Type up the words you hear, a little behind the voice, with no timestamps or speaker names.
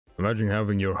Imagine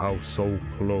having your house so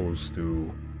close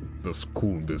to the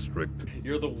school district.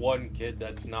 You're the one kid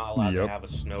that's not allowed to have a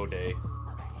snow day.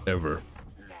 Ever.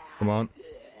 Come on.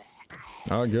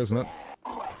 I guess not.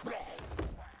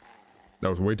 That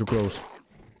was way too close.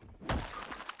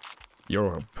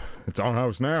 You're... It's our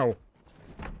house now.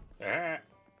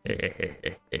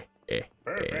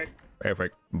 Perfect.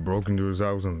 Perfect. Broke into his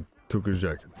house and took his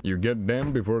jacket. You get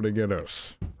them before they get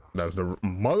us. That's the...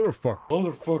 Motherfucker.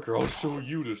 Motherfucker, I'll show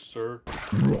you this, sir.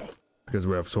 Because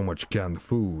we have so much canned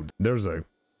food. There's a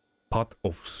pot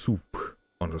of soup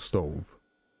on the stove.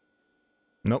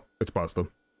 Nope, it's pasta.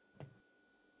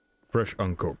 Fresh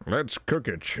uncooked. Let's cook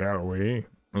it, shall we?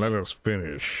 Let us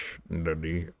finish the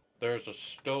deal. There's a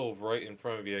stove right in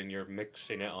front of you and you're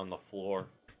mixing it on the floor.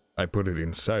 I put it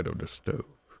inside of the stove,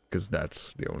 because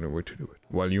that's the only way to do it.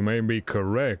 While you may be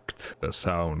correct, the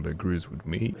sound agrees with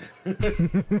me.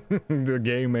 The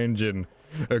game engine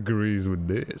agrees with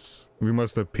this. We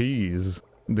must appease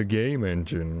the game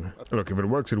engine. Look, if it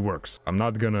works, it works. I'm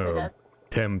not gonna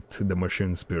tempt the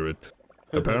machine spirit.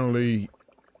 Apparently,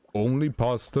 only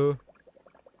pasta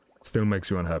still makes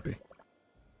you unhappy.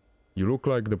 You look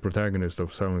like the protagonist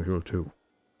of Silent Hill 2.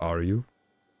 Are you?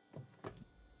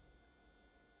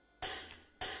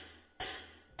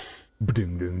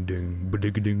 Ding ding ding,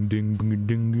 ding ding ding, ding ding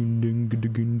ding, ding ding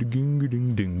ding ding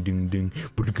ding ding ding, ding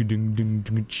ding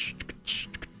ding,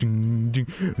 ding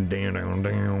down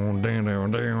down down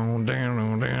down down down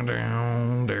down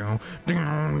down down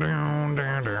down down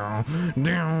down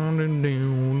down and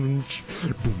down.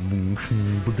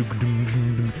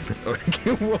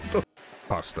 Okay, what the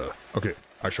pasta? Okay,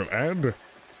 I shall add.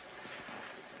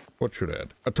 What should I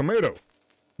add? A tomato.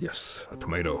 Yes, a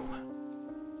tomato.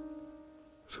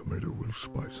 Tomato will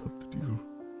spice up the deal.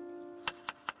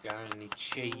 Got any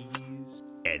cheese?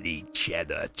 Any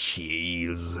cheddar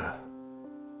cheese?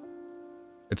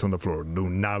 It's on the floor. Do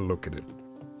not look at it.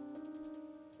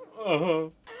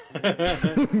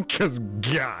 Because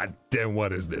god damn,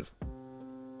 what is this?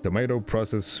 Tomato,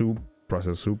 processed soup,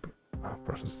 processed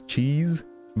cheese,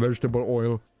 vegetable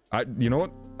oil. You know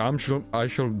what? I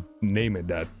shall name it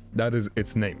that. That is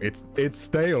its name. It's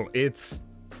stale. It's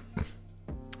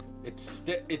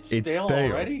stale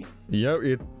already? Yeah,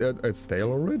 it's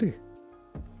stale already.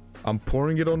 I'm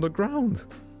pouring it on the ground.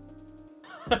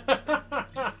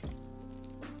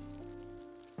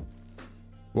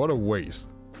 What a waste.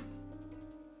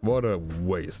 What a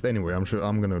waste. Anyway, I'm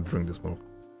gonna drink this milk.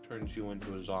 Turns you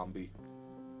into a zombie.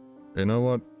 You know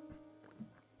what?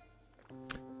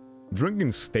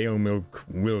 Drinking stale milk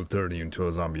will turn you into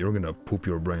a zombie. You're gonna poop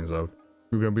your brains out.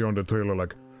 You're gonna be on the toilet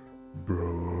like,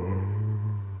 bro.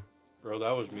 Bro,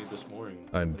 that was me this morning.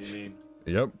 And what do you mean?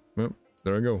 Yep.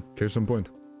 There you go. Case in point.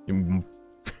 You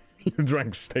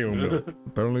drank stale milk.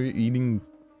 Apparently, eating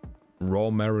raw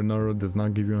marinara does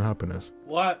not give you happiness.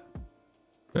 What?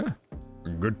 Yeah. A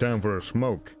good time for a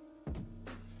smoke.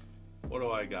 What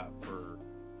do I got for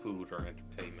food or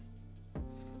entertainment?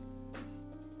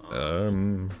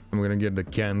 I'm gonna get the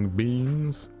canned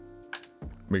beans.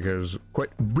 Because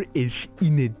quite British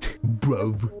in it,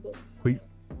 bruv.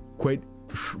 Quite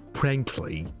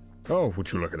frankly. Oh,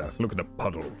 would you look at that? Look at the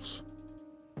puddles.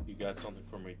 You got something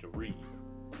for me to read?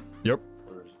 Yep.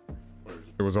 Where is it?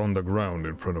 It was on the ground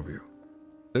in front of you.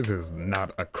 This is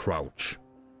not a crouch.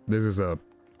 This is a...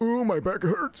 Oh, my back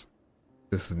hurts.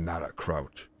 This is not a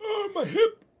crouch. Oh, my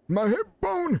hip! My hip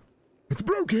bone! It's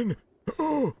broken!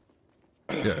 Oh!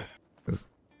 Yeah.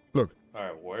 Look.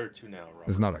 Alright, where to now, Rob?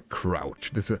 It's not a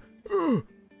crouch. This is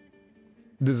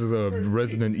a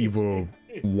Resident Evil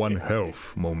 1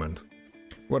 health moment.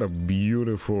 What a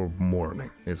beautiful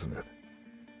morning, isn't it?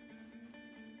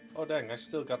 Oh dang, I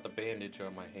still got the bandage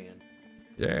on my hand.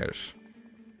 Yes.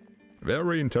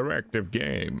 Very interactive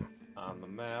game. On the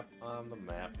map.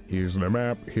 Here's the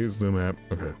map, here's the map.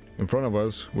 Okay. In front of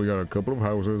us, we got a couple of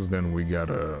houses, then we got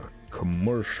a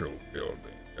commercial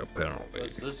building, apparently.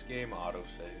 Does this game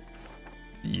autosave?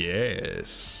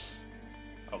 Yes.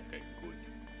 Okay, good.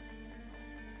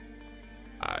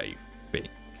 I think.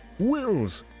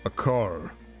 Wheels! A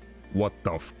car. What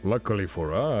the f... Luckily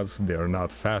for us, they're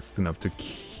not fast enough to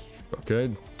keep...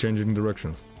 Okay, changing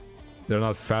directions. They're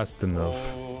not fast enough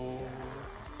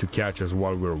to catch us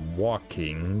while we're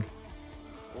walking.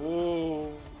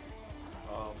 Oh.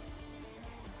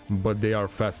 But they are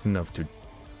fast enough to...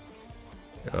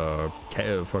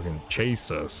 fucking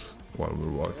chase us while we're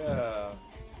walking.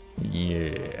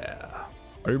 Yeah.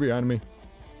 Are you behind me?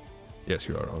 Yes,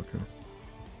 you are. Okay.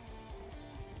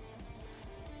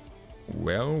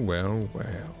 Well.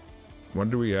 What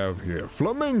do we have here?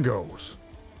 Flamingos!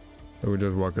 So we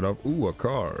just walk it up. Ooh, a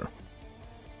car.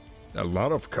 A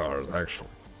lot of cars, actually.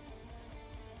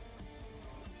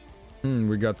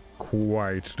 We got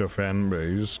quite the fan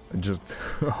base. I'm just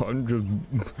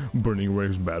burning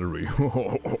Ray's battery.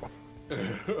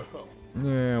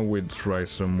 Yeah, we'd try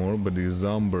some more, but these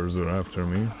zombies are after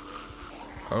me.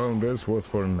 Oh, this was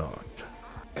for naught.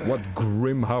 What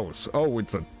grim house? Oh,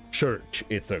 it's a church.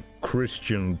 It's a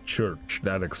Christian church.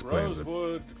 That explains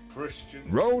Rosewood Christian.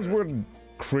 Rosewood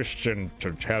Christian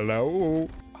Church. Hello.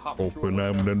 Open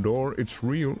up the door. It's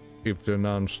real. If they're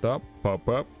non-stop, pop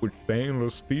up with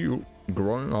stainless steel.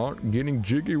 Growing out, getting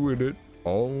jiggy with it.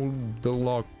 All the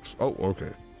locks. Oh,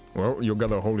 okay. Well, you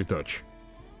got a holy touch.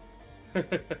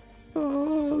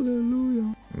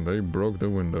 Hallelujah. They broke the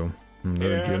window.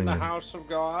 Here in the house of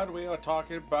God, we are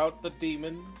talking about the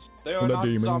demons. They are not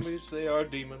zombies, they are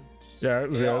demons. Yeah,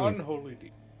 they are unholy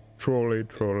demons.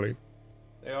 Truly.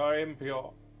 They are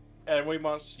impure. And we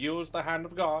must use the hand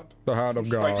of God. The hand of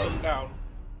strike God. them down.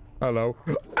 Hello.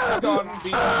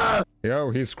 Yo,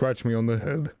 he scratched me on the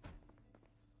head.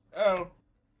 Oh.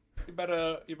 You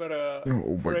better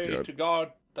pray to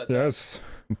God. Yes,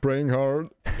 I'm praying hard.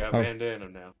 Got a bandana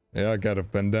now. Yeah, I got a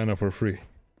bandana for free.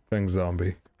 Thanks,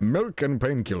 zombie. Milk and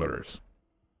painkillers.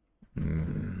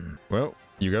 Well,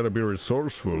 you gotta be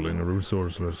resourceful in a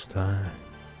resourceless time.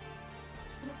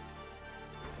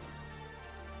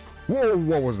 Whoa,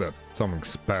 what was that? Something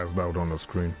spazzed out on the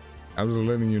screen. I was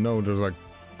letting you know there's like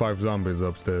 5 zombies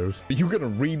upstairs. Are you gonna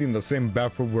read in the same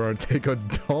bathroom where I take a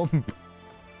dump?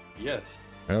 Yes.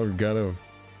 Well, gotta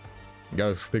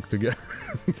stick together.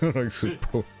 I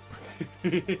suppose.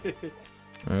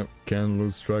 Can't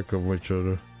lose track of each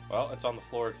other. Well, it's on the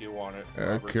floor if you want it.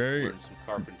 Okay. Robert, some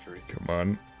carpentry. Come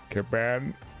on.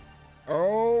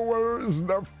 Oh, where is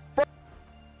the f—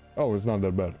 Oh, it's not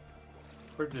that bad.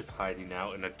 We're just hiding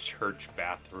out in a church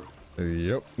bathroom.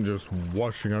 Yep, just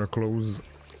washing our clothes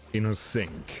in a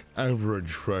sink.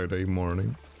 Average Friday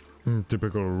morning.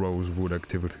 Typical Rosewood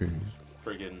activities.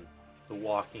 Friggin' The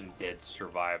Walking Dead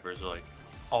survivors are like,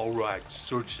 alright,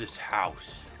 search this house.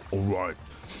 Alright.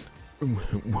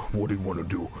 What do you want to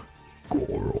do?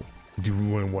 Goro. Do you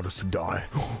really want us to die?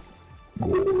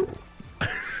 Goro. I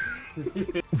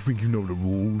think you know the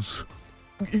rules.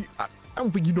 I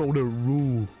don't think you know the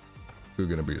rule. We're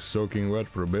gonna be soaking wet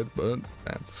for a bit, but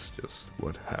that's just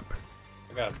what happened.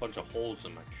 I got a bunch of holes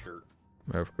in my shirt.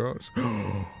 Of course.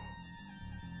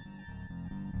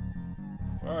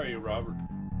 Where are you, Robert?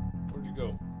 Where'd you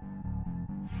go?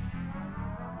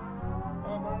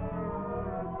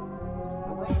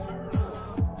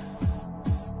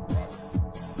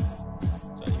 Is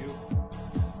that you?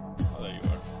 Oh, there you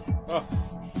are. Oh,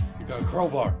 you got a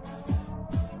crowbar.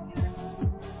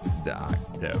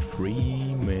 Dr.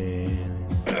 Freeman.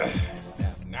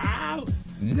 No!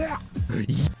 No!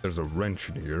 There's a wrench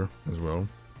in here as well.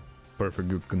 Perfect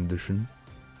good condition.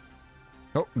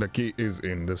 Oh, the key is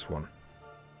in this one.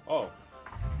 Oh.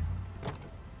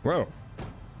 Well.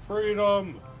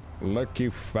 Freedom! Lucky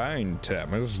find,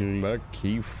 Thomas.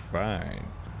 Lucky find.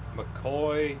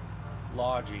 McCoy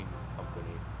Lodging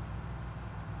Company.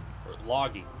 Or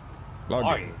logging.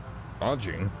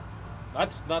 Lodging?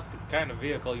 That's not the kind of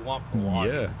vehicle you want for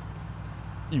logging. Yeah.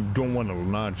 You don't want to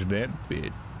lodge that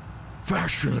bit.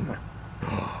 Fashion!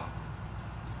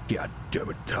 God damn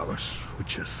it, Thomas. We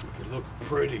could look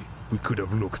pretty. We could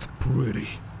have looked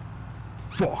pretty.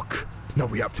 Fuck! Now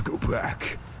we have to go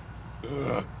back.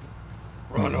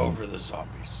 Run over the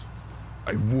zombies.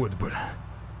 I would, but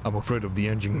I'm afraid of the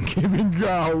engine giving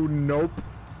out. Nope.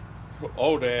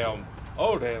 Oh damn.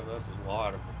 Oh damn, that's a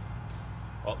lot of them.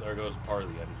 Oh, there goes part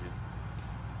of the engine.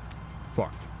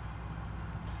 Fuck.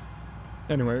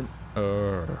 Anyway,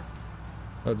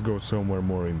 let's go somewhere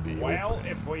more in the open.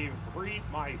 If we read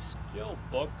my skill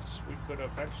books, we could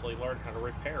eventually learn how to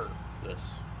repair this.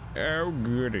 Oh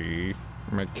goody.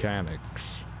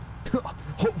 Mechanics.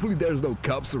 Hopefully there's no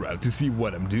cops around to see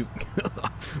what I'm doing.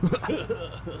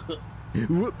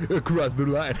 Across the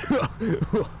line.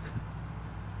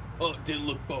 Oh, it didn't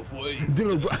look both ways.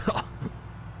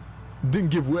 Didn't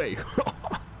give way.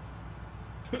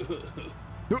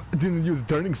 Didn't use a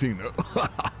turning signal.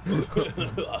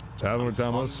 Hello,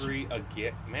 Thomas. Hungry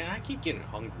again. Man, I keep getting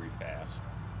hungry fast.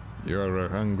 You're a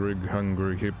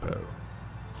hungry hippo.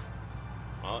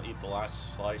 I'll eat the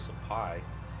last slice of pie.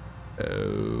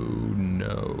 Oh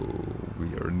no,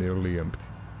 we are nearly empty.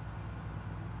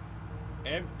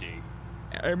 Empty?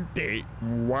 Empty?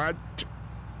 What?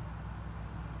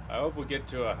 I hope we get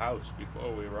to a house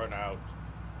before we run out.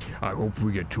 I hope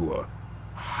we get to a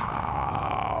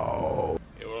house.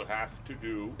 It will have to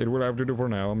do. It will have to do for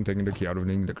now. I'm taking the key out of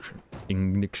the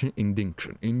indiction.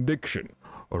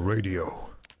 A radio.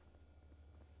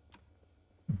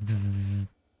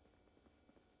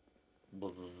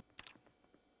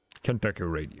 Kentucky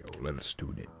radio, let us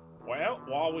tune in. Well,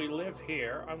 while we live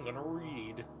here, I'm gonna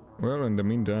read. Well, in the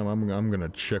meantime, I'm gonna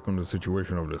check on the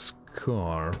situation of this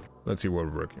car. Let's see what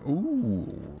we're working.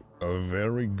 Ooh, a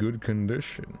very good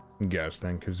condition. Gas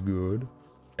tank is good.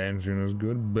 Engine is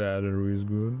good. Battery is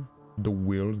good. The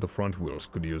wheels, the front wheels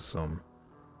could use some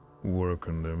work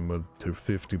on them, but they're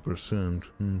 50%.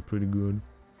 Pretty good.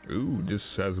 Ooh,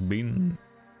 this has been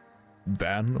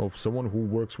van of someone who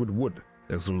works with wood.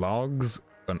 There's logs,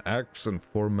 an axe, and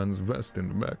 4-man's vest in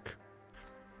the back.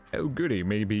 Oh goody,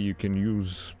 maybe you can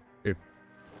use it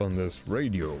on this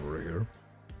radio over here.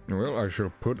 Well, I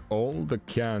shall put all the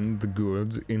canned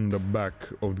goods in the back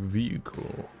of the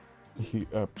vehicle. He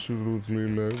absolutely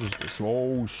loves this.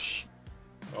 Oh,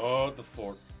 Oh, the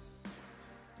fork.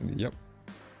 Yep.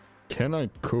 Can I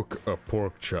cook a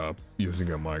pork chop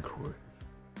using a microwave?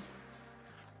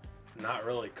 Not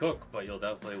really cook, but you'll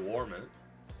definitely warm it.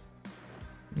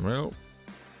 Well,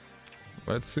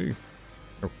 let's see.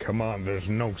 Oh, come on, there's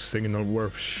no signal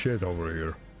worth shit over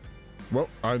here. Well,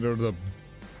 either the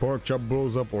pork chop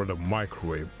blows up or the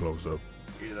microwave blows up.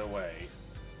 Either way.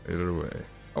 Either way.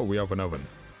 Oh, we have an oven.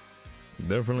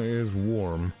 Definitely is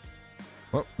warm.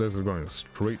 Well, this is going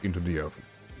straight into the oven.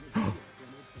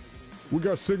 We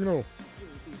got signal!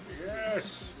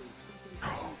 Yes!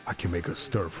 I can make a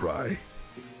stir fry.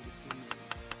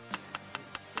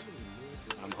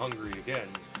 I'm hungry again.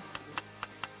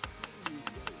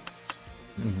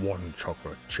 One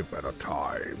chocolate chip at a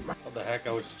time. What the heck?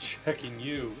 I was checking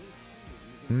you.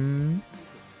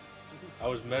 I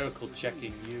was medical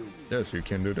checking you. Yes, you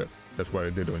can do that. That's what I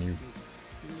did on you.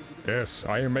 Yes,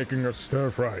 I am making a stir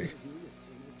fry.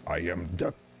 I am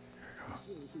the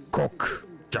cook,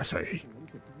 Jesse.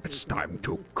 It's time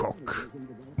to cook.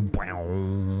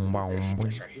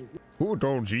 Who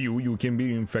told you you can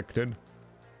be infected?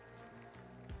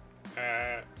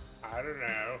 I don't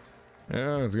know.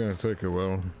 Yeah, it's gonna take a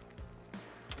while.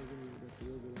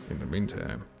 In the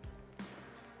meantime,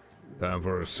 time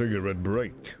for a cigarette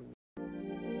break.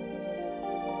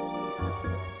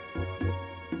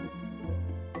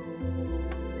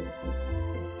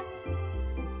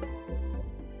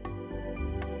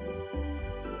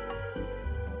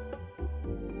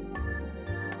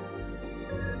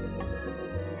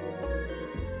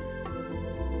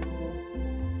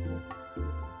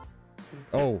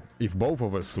 Oh, if both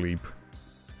of us sleep,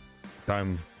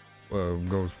 time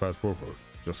goes fast forward,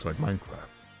 just like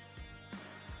Minecraft.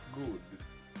 Good.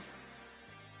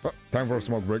 Oh, time for a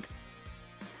smoke break.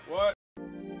 What?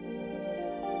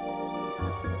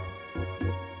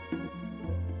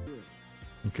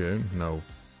 Okay, now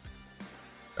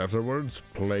afterwards,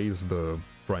 place the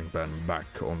frying pan back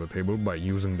on the table by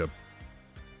using the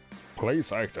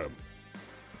place item.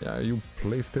 Yeah, you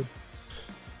placed it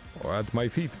at my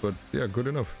feet, but yeah, good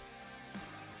enough.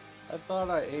 I thought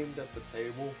I aimed at the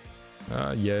table.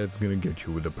 Yeah, it's gonna get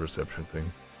you with the perception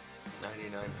thing.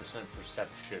 99%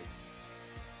 perception.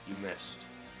 You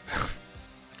missed.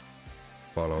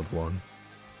 Fallout 1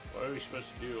 What are we supposed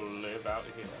to do? Live out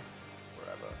here?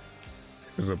 Forever.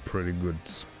 is a pretty good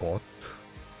spot.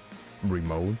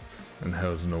 Remote and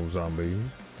has no zombies.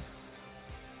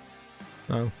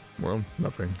 Oh, well,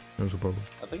 nothing, I suppose.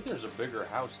 I think there's a bigger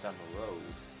house down the road.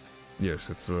 Yes,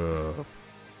 it's a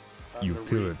Time to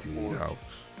utility reinforce.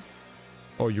 house.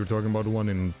 Oh, you're talking about the one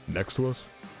in next to us?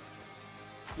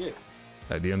 Yeah.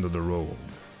 At the end of the road.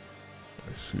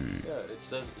 I see. Yeah, it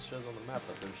shows on the map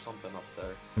that there's something up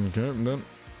there. Okay, then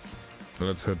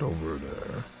let's head over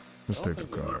there. Let's I take don't the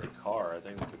think we car. need the car. I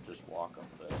think we could just walk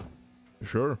up there.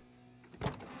 Sure.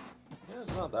 Yeah,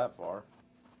 it's not that far.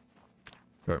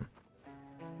 Okay.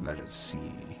 Let us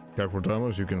see. Careful,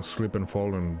 Thomas, you can slip and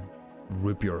fall and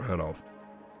rip your head off.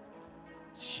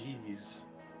 Jeez.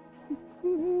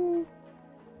 Alright,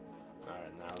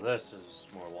 now this is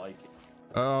more like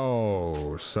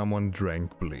Oh, someone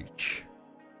drank bleach.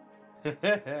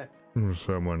 it.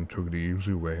 Someone took the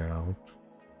easy way out.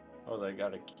 Oh, they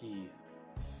got a key.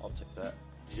 I'll take that.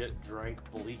 Jet drank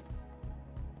bleach.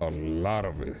 A lot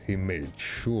of it, he made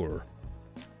sure.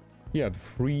 He had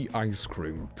 3 ice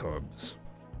cream tubs.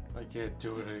 I can't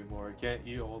do it anymore. I can't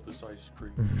eat all this ice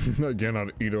cream. I cannot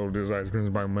eat all these ice creams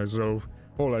by myself.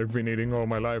 All I've been eating all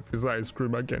my life is ice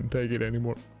cream. I can't take it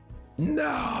anymore.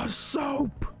 No,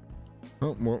 soap!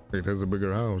 Oh, well, it has a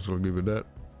bigger house, I'll give you that.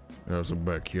 It has a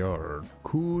backyard.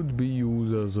 Could be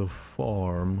used as a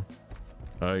farm.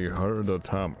 I heard a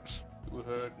Thomas. You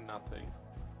heard nothing.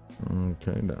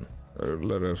 Okay then,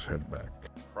 let us head back.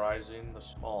 Surprising, the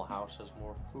small house has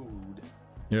more food.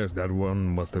 Yes, that one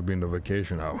must have been the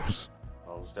vacation house.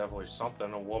 Well, there's definitely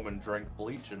something. A woman drank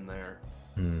bleach in there.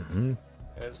 Mm-hmm.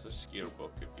 There's the skill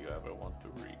book if you ever want to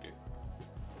read it.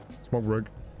 Smoke break.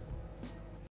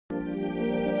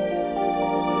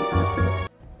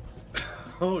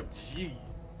 Oh, gee.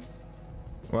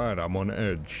 What? I'm on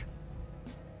edge.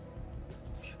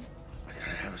 I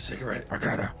gotta have a cigarette. I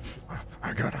gotta.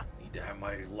 Need to have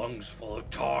my lungs full of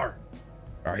tar.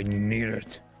 I need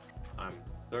it. I'm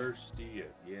thirsty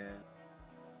again.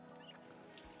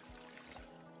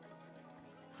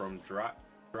 From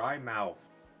dry mouth.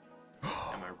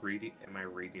 Am I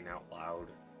reading out loud?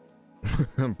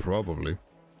 Probably.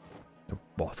 The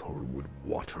bottle with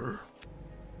water.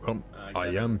 Well, I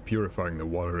am purifying the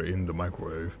water in the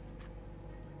microwave.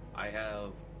 I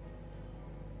have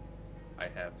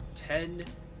 10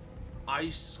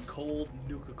 ice cold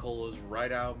Nuka-Colas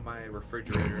right out of my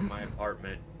refrigerator in my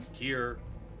apartment here,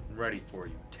 ready for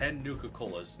you. 10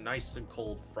 Nuka-Colas, nice and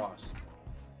cold frost.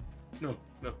 No,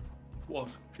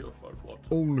 water, purified water.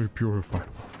 Only purified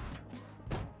water.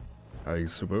 I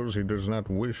suppose he does not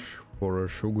wish for a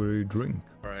sugary drink.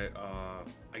 Alright,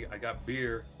 I got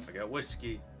beer, I got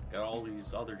whiskey, got all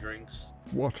these other drinks.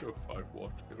 Water. Purified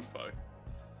water, purified.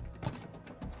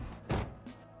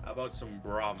 How about some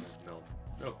Brahmin milk?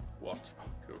 No, water,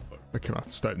 purified. I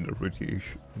cannot stand the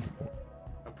radiation anymore.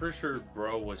 I'm pretty sure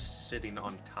bro was sitting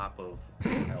on top of a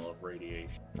hell of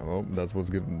radiation. Well, that's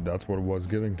what was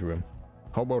getting to him.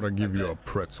 How about I give you a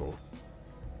pretzel?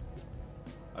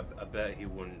 I bet he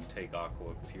wouldn't take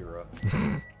Aqua Pura.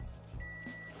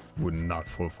 Would not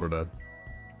fall for that.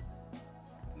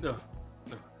 No,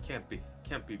 can't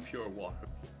be pure water.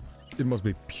 It must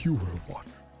be pure water.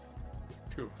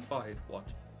 Purified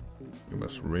water. You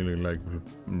must really like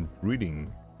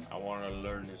reading. I want to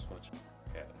learn as much as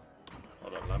I can.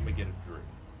 Hold on, let me get a drink.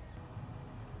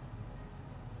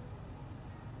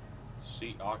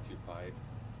 Seat occupied.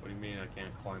 What do you mean I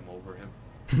can't climb over him?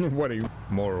 What do you...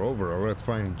 Moreover, let's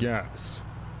find gas.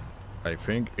 I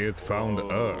think it found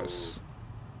us.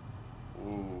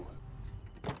 Ooh.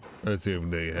 Let's see if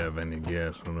they have any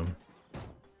gas on them.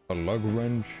 A lug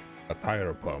wrench, a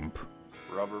tire pump.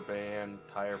 Rubber band,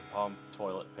 tire pump,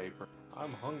 toilet paper.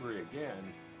 I'm hungry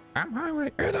again. I'm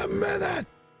hungry in a minute!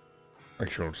 I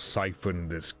shall siphon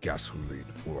this gasoline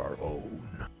for our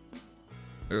own.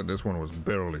 This one was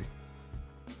barely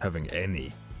having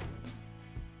any.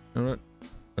 Alright,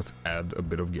 let's add a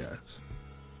bit of gas.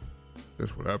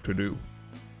 This would have to do.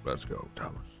 Let's go,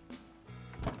 Thomas.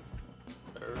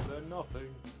 Better than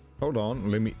nothing. Hold on,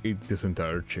 let me eat this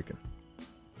entire chicken.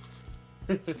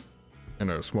 And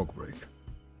a smoke break.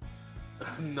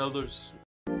 Another.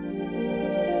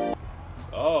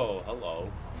 Oh,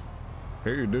 hello.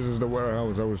 Hey, this is the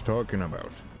warehouse I was talking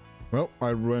about. Well, I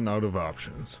ran out of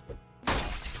options.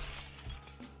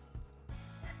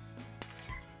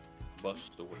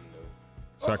 Bust the window.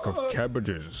 Sack of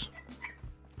cabbages.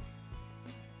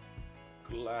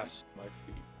 Glass my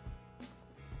feet.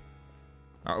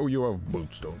 Oh, you have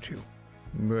boots, don't you?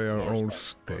 They are all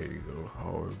stale,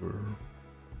 however.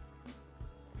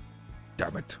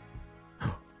 Damn it.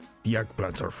 The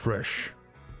eggplants are fresh.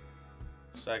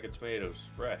 Sack of tomatoes,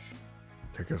 fresh.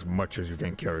 Take as much as you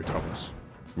can carry, Thomas.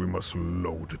 We must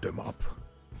load them up.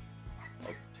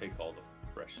 I'll take all the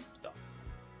fresh stuff.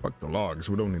 Fuck the logs.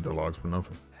 We don't need the logs for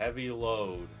nothing. Heavy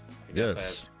load. I guess I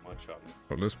have too much on me.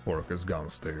 Well, this pork has gone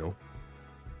stale.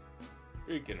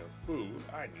 Speaking of food,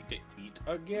 I need to eat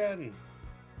again.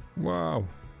 Wow.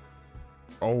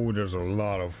 Oh, there's a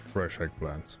lot of fresh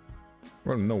eggplants.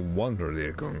 Well, no wonder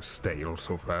they're going stale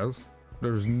so fast.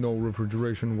 There's no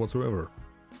refrigeration whatsoever.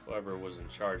 Whoever was in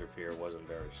charge of here wasn't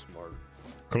very smart.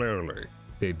 Clearly,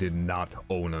 they did not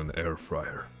own an air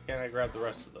fryer. Can I grab the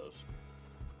rest of those?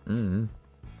 Mm-hmm.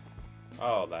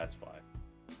 Oh, that's why.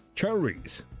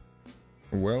 Cherries.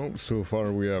 Well, so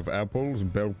far we have apples,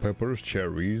 bell peppers,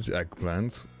 cherries,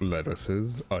 eggplants,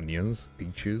 lettuces, onions,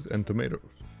 peaches, and tomatoes.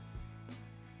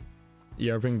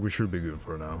 Yeah, I think we should be good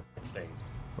for now. Thanks.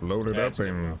 Load it up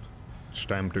and it's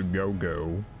time to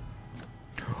go.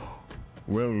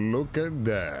 Well, look at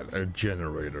that, a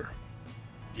generator.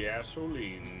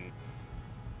 Gasoline.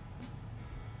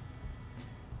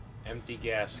 Empty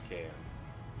gas can.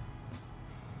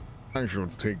 I shall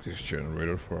take this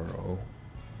generator for all.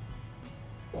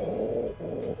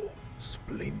 Oh,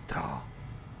 splinter.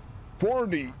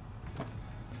 40!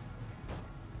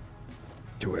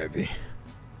 Too heavy.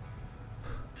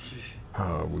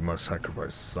 We must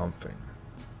sacrifice something.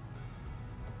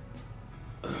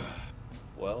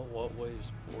 Well, what weighs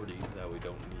 40 that we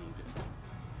don't need?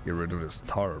 Get rid of this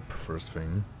tarp, first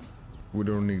thing. We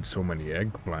don't need so many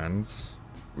eggplants.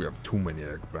 We have too many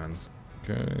eggplants.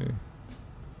 Okay.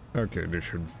 Okay, this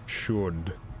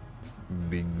should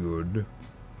be good.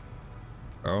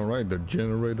 Alright, the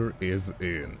generator is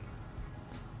in.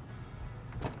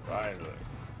 Finally.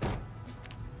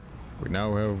 We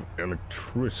now have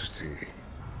electricity.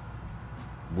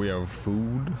 We have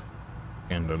food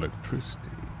and electricity.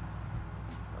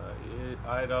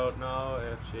 I don't know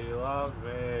if she loves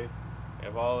me.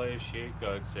 If only she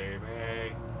could see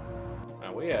me.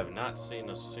 And we have not seen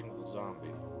a single zombie.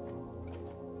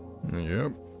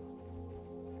 Yep.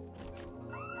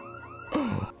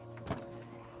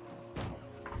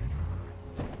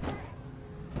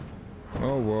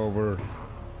 Oh, over.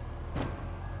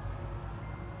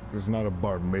 This is not a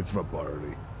bar mitzvah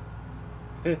party.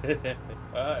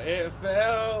 It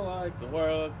felt like the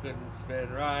world couldn't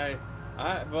spin right.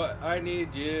 But I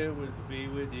need you to be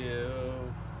with you.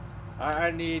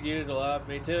 I need you to love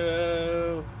me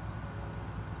too.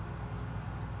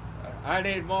 I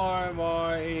need more and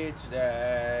more each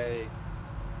day.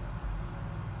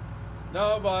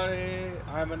 Nobody,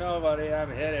 I'm a nobody, I'm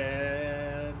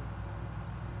hidden.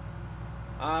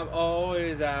 I'm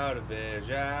always out of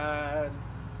vision.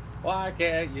 Why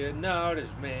can't you notice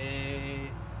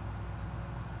me?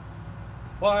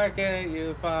 Why can't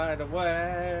you find a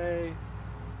way?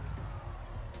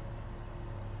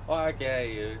 Why can't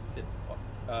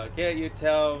you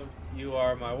tell you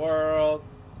are my world?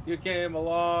 You came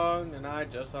along and I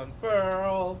just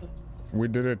unfurled. We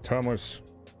did it, Thomas.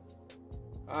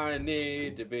 I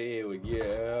need to be with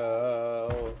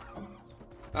you.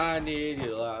 I need you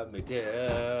to love me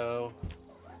too.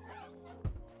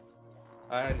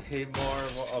 I need more.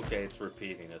 Okay, it's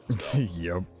repeating itself.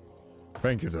 Yep.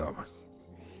 Thank you, Thomas.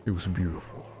 It was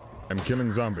beautiful. I'm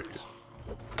killing zombies.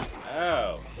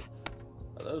 Oh.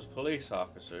 Are those police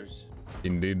officers?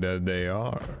 Indeed that they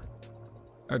are.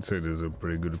 I'd say this is a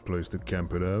pretty good place to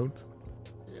camp it out.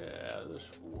 Yeah, this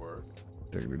will work.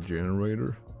 Take the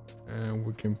generator, and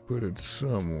we can put it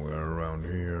somewhere around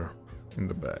here. In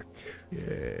the back.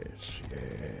 Yes,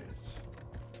 yes.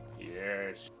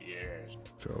 Yes, yes.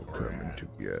 It's all coming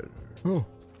together. Oh,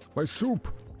 my soup!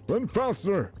 Run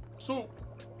faster! Soup!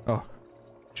 Ah,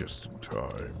 just in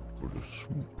time for the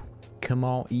soup. Come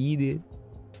on, eat it.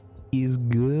 It's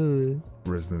good.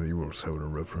 Resident Evil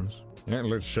 7 reference. And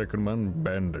let's check on my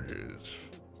bandages.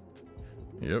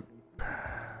 Yep.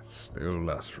 Still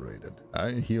lacerated.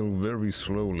 I heal very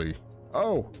slowly.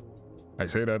 Oh! I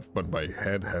say that, but my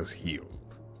head has healed.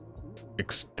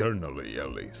 Externally,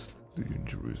 at least. The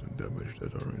injuries and damage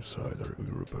that are inside are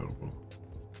irreparable.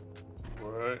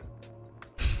 What?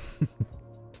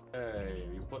 Hey,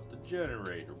 you put the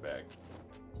generator back.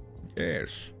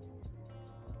 Yes.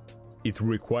 It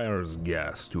requires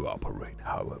gas to operate,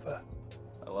 however.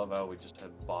 I love how we just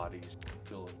had bodies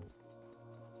filling.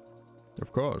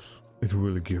 Of course. It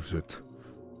really gives it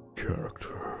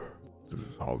character. This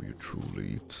is how you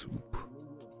truly eat soup.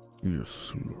 You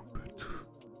just slurp it.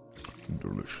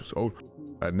 Delicious. Oh,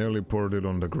 I nearly poured it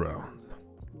on the ground.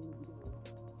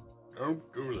 Don't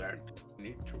do that.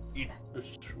 Need to eat the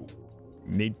soup.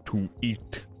 Need to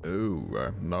eat. Oh,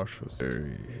 I'm nauseous.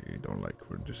 I don't like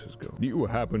where this is going. Do you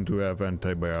happen to have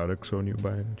antibiotics on you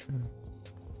by any chance?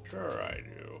 Sure I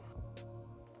do.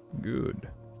 Good.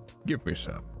 Give me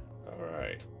some.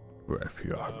 Alright. Well, I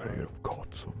feel I may have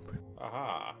caught something.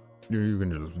 Aha. You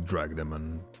can just drag them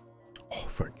and... Oh,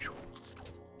 thank you.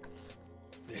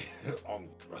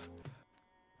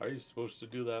 Are you supposed to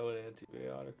do that with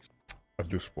antibiotics? At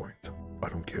this point, I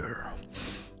don't care.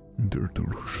 They're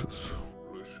delicious.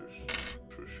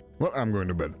 Delicious. Well, I'm going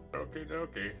to bed.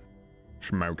 Okay.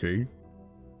 Schmauky.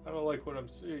 I don't like what I'm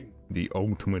seeing. The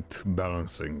ultimate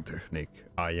balancing technique.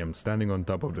 I am standing on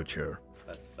top of the chair.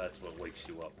 That's what wakes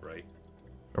you up, right?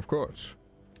 Of course.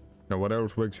 Now what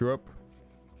else wakes you up?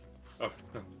 Oh,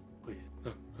 no, please.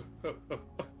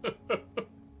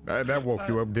 That woke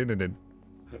you up, didn't it?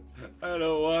 I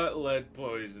don't want lead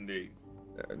poisoning.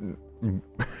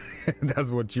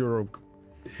 That's what you're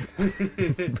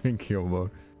thinking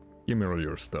about. Give me all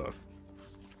your stuff.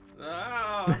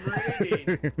 Ah, I'm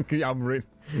reading. I'm reading.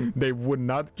 They would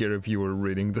not care if you were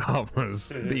reading, Thomas.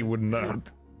 They would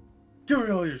not. Give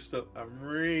me all your stuff. I'm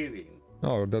reading.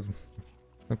 Oh, that's...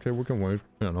 Okay, we can wait.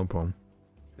 Yeah, no problem.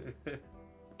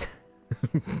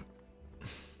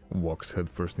 Walks head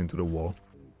first into the wall.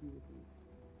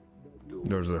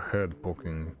 There's a head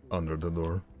poking under the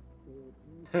door.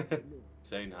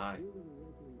 Saying hi.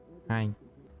 Hi.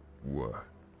 What?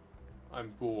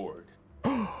 I'm bored.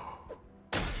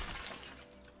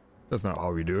 That's not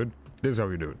how you do it. This is how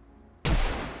you do it.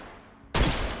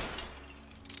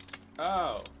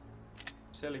 Oh.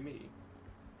 Silly me.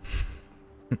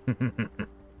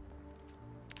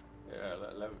 Yeah,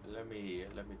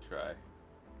 let me try.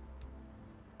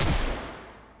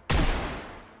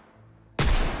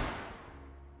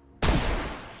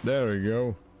 There you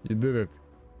go. You did it.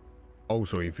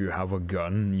 Also, if you have a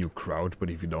gun, you crouch, but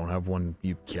if you don't have one,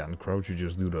 you can't crouch. You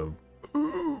just do the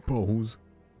pose.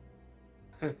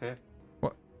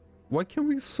 What? Why can't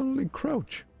we suddenly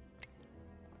crouch?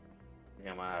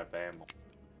 I'm out of ammo.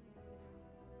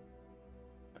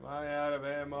 Am I out of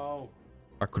ammo?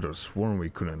 I could have sworn we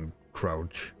couldn't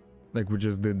crouch. Like we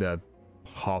just did that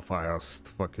half-assed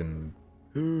fucking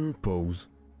pose.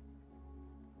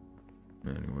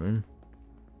 Anyway,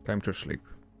 time to sleep.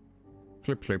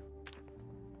 Sleep, sleep.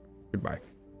 Goodbye.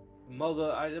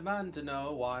 Mother, I demand to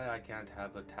know why I can't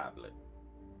have a tablet.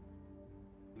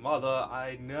 Mother,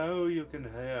 I know you can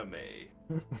hear me.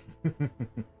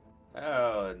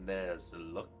 Oh, and there's the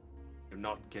look. You're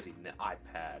not getting the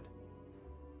iPad.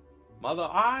 Mother,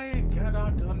 I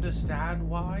cannot understand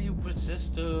why you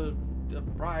persist to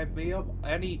deprive me of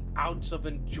any ounce of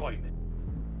enjoyment.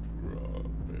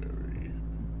 Strawberry.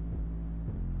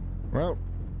 Well,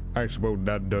 I suppose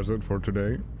that does it for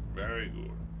today. Very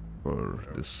good. For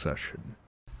this session.